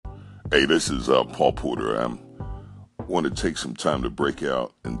Hey, this is Paul Porter. I want to take some time to break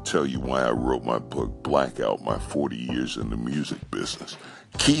out and tell you why I wrote my book, Blackout, My 40 Years in the Music Business.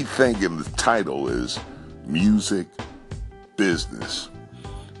 Key thing in the title is music business.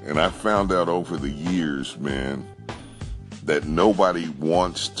 And I found out over the years, man, that nobody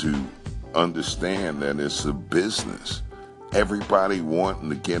wants to understand that it's a business. Everybody wanting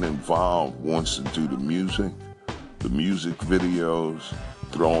to get involved wants to do the music videos,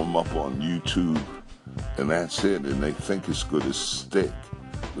 throw them up on YouTube, and that's it, and they think it's going to stick.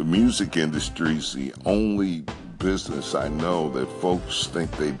 The music industry is the only business I know that folks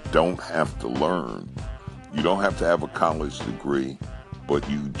think they don't have to learn. You don't have to have a college degree, but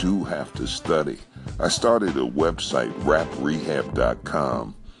you do have to study. I started a website,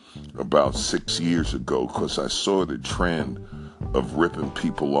 raprehab.com, about 6 years ago because I saw the trend of ripping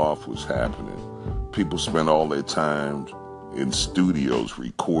people off was happening. People spend all their time in studios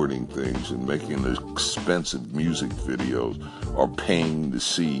recording things and making expensive music videos or paying to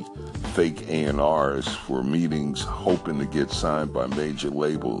see fake A&Rs for meetings, hoping to get signed by major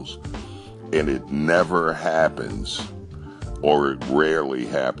labels. And it never happens, or it rarely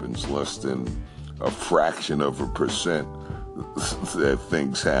happens, less than a fraction of a percent that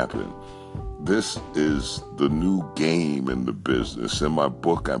things happen. This is the new game in the business. In my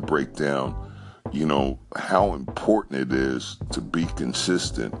book, I break down how important it is to be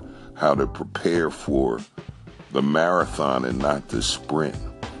consistent, how to prepare for the marathon and not the sprint.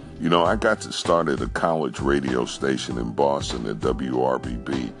 I got to start at a college radio station in Boston at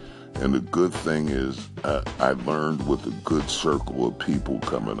WRBB, and the good thing is I learned with a good circle of people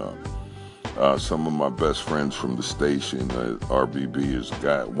coming up. Some of my best friends from the station at RBB is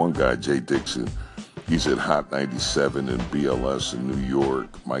one guy, Jay Dixon. He's at Hot 97 and BLS in New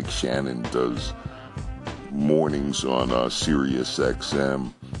York. Mike Shannon does mornings on Sirius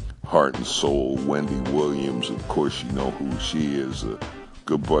XM. Heart and Soul. Wendy Williams, of course, you know who she is. A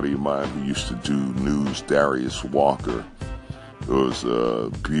good buddy of mine who used to do news, Darius Walker, was a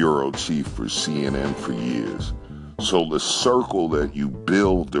bureau chief for CNN for years. So the circle that you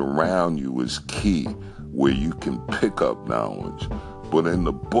build around you is key, where you can pick up knowledge. But in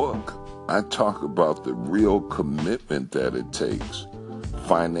the book, I talk about the real commitment that it takes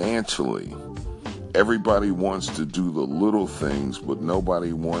financially. Everybody wants to do the little things, but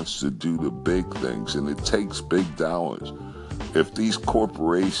nobody wants to do the big things, and it takes big dollars. If these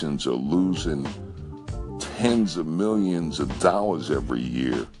corporations are losing tens of millions of dollars every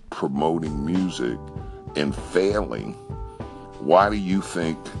year promoting music and failing, why do you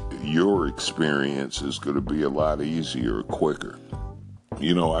think your experience is going to be a lot easier or quicker?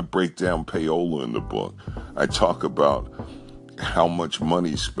 I break down payola in the book. I talk about how much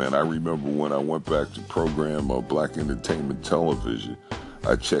money spent. I remember when I went back to program Black Entertainment Television,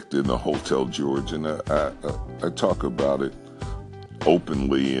 I checked in the Hotel George, and I talk about it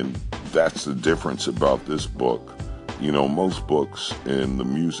openly, and that's the difference about this book. Most books in the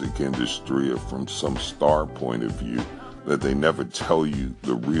music industry are from some star point of view, that they never tell you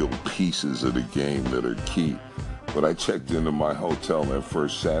the real pieces of the game that are key. But I checked into my hotel that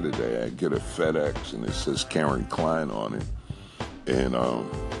first Saturday. I get a FedEx, and it says Karen Klein on it. And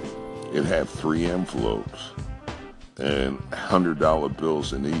it had 3 envelopes and $100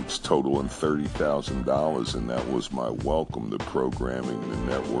 bills in each, totaling $30,000. And that was my welcome to programming the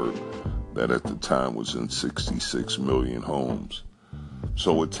network that at the time was in 66 million homes.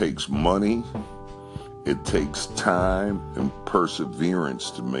 So it takes money, it takes time and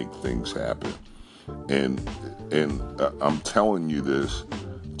perseverance to make things happen. And I'm telling you this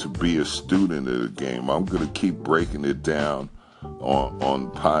to be a student of the game. I'm going to keep breaking it down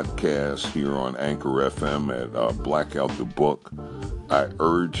on podcasts here on Anchor FM at Blackout the Book. I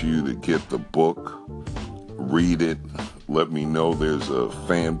urge you to get the book, read it. Let me know. There's a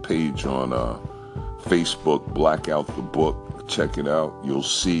fan page on Facebook, Blackout the Book. Check it out. You'll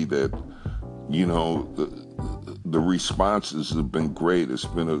see that, the responses have been great. It's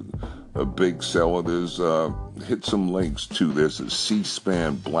been a big seller. There's hit some links too. There's a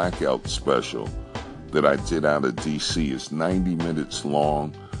C-SPAN Blackout special that I did out of DC. It's 90 minutes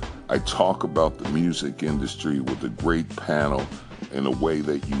long. I talk about the music industry with a great panel in a way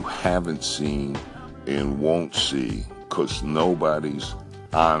that you haven't seen and won't see, because nobody's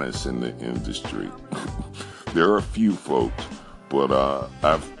honest in the industry. There are a few folks, but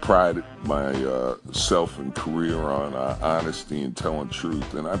I've prided myself and career on honesty and telling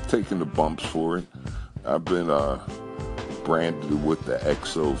truth, and I've taken the bumps for it. I've been branded with the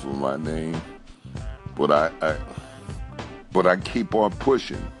X over my name, but I keep on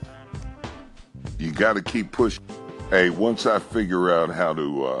pushing. You got to keep pushing. Hey, once I figure out how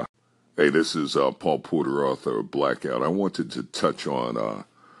to Hey, this is Paul Porter, author of Blackout. I wanted to touch on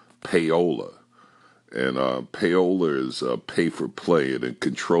payola. And payola is pay for play, and it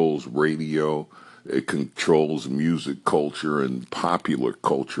controls radio, it controls music culture and popular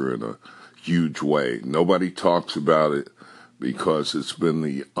culture in a huge way. Nobody talks about it because it's been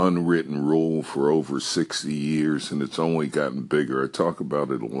the unwritten rule for over 60 years, and it's only gotten bigger. I talk about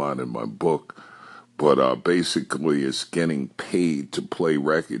it a lot in my book. But basically, it's getting paid to play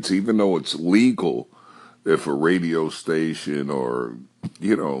records, even though it's legal if a radio station or,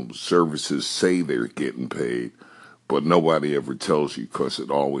 services say they're getting paid. But nobody ever tells you because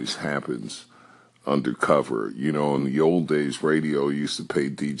it always happens undercover. In the old days, radio used to pay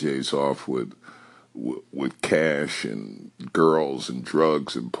DJs off with cash and girls and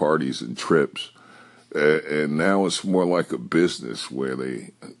drugs and parties and trips. And now it's more like a business where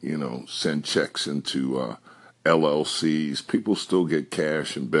they, send checks into LLCs. People still get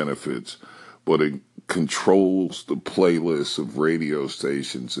cash and benefits, but it controls the playlist of radio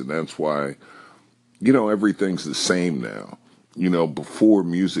stations. And that's why, everything's the same now. Before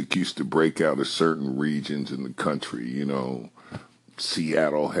music used to break out of certain regions in the country,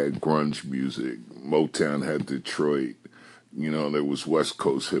 Seattle had grunge music, Motown had Detroit, there was West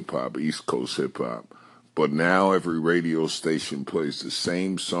Coast hip hop, East Coast hip hop. But now every radio station plays the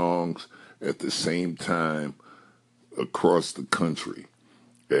same songs at the same time across the country.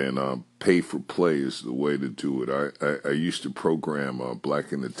 And pay for play is the way to do it. I used to program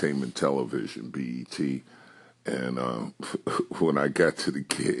Black Entertainment Television, BET. And when I got to the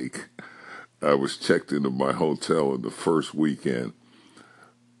gig, I was checked into my hotel, and the first weekend,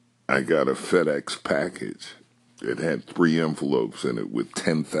 I got a FedEx package. It had 3 envelopes in it with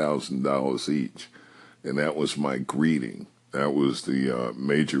 $10,000 each. And that was my greeting. That was the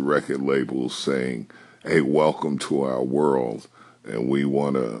major record labels saying, hey, welcome to our world, and we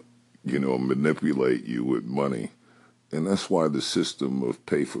want to, manipulate you with money. And that's why the system of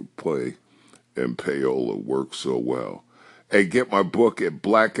pay for play and payola works so well. Hey, get my book at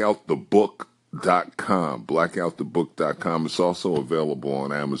blackoutthebook.com. Blackoutthebook.com. It's also available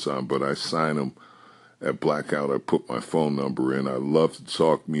on Amazon, but I sign them at Blackout. I put my phone number in. I love to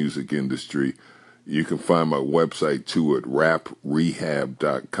talk music industry. You can find my website, too, at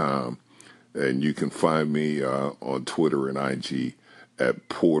raprehab.com. And you can find me on Twitter and IG at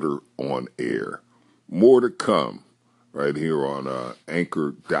Porter on Air. More to come right here on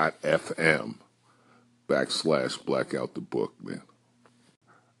anchor.fm /Blackout the Book, man.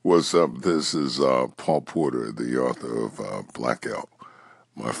 What's up? This is Paul Porter, the author of Blackout,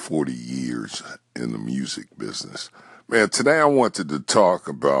 my 40 years in the music business. Man, today I wanted to talk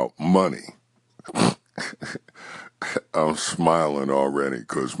about money. I'm smiling already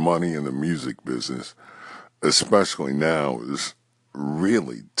because money in the music business, especially now, is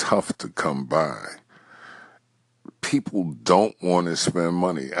really tough to come by. People don't want to spend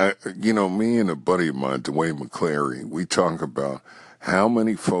money. Me and a buddy of mine, Dwayne McClary, we talk about how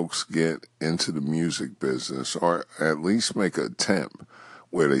many folks get into the music business or at least make an attempt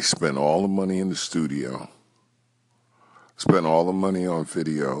where they spend all the money in the studio, spend all the money on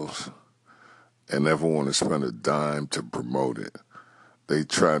videos, and never want to spend a dime to promote it. They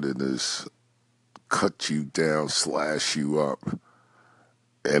try to just cut you down, slash you up,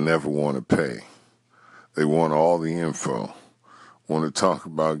 and never want to pay. They want all the info, want to talk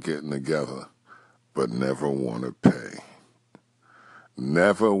about getting together, but never want to pay.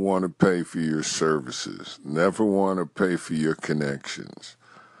 Never want to pay for your services. Never want to pay for your connections.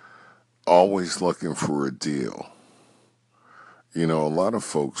 Always looking for a deal. A lot of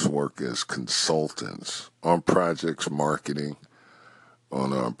folks work as consultants on projects, marketing,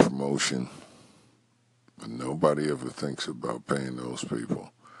 on promotion. But nobody ever thinks about paying those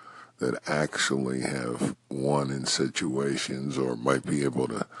people that actually have won in situations or might be able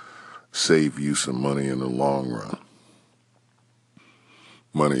to save you some money in the long run.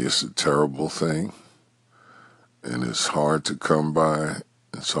 Money is a terrible thing, and it's hard to come by.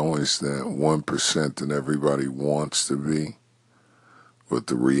 It's always that 1% that everybody wants to be. But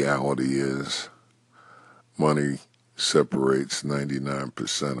the reality is, money separates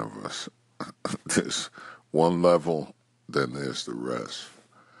 99% of us. There's one level, then there's the rest.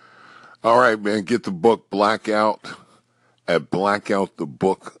 All right, man, get the book Blackout at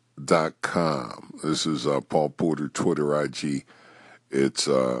blackoutthebook.com. This is Paul Porter, Twitter, IG. It's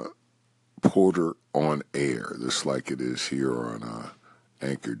Porter on Air, just like it is here on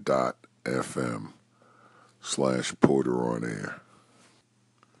anchor.fm /Porter on Air.